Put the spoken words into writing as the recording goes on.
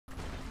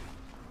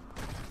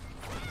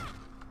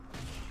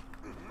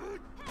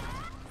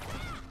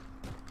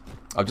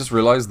I've just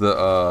realized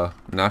that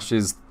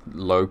Nash's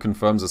low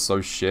confirms are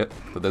so shit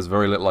that there's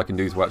very little I can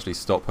do to actually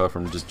stop her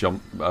from just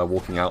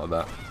walking out of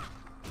that.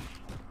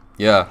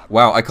 Yeah,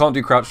 wow, I can't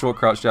do crouch short,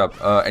 crouch jab.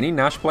 Any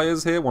Nash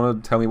players here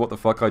want to tell me what the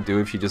fuck I do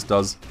if she just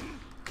does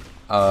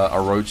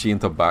Orochi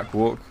into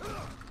backwalk?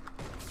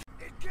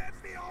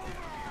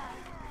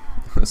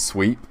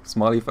 Sweep,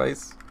 smiley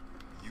face.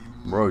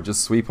 Bro,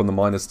 just sweep on the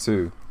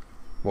 -2.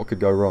 What could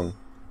go wrong?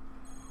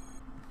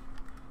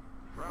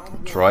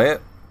 Try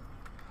it.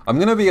 I'm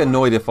gonna be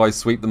annoyed if I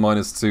sweep the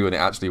 -2 and it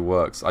actually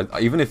works.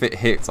 Even if it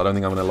hits, I don't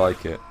think I'm gonna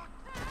like it.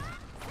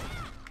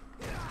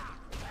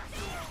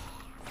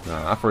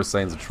 Nah, Afro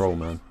Saiyin's a troll,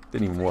 man.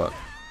 Didn't even work.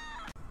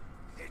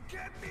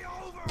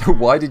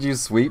 Why did you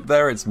sweep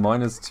there? It's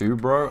 -2,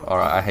 bro.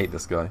 Alright, I hate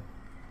this guy.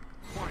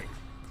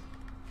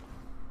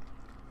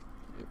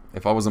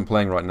 If I wasn't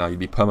playing right now, you'd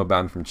be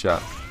permabanned from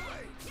chat.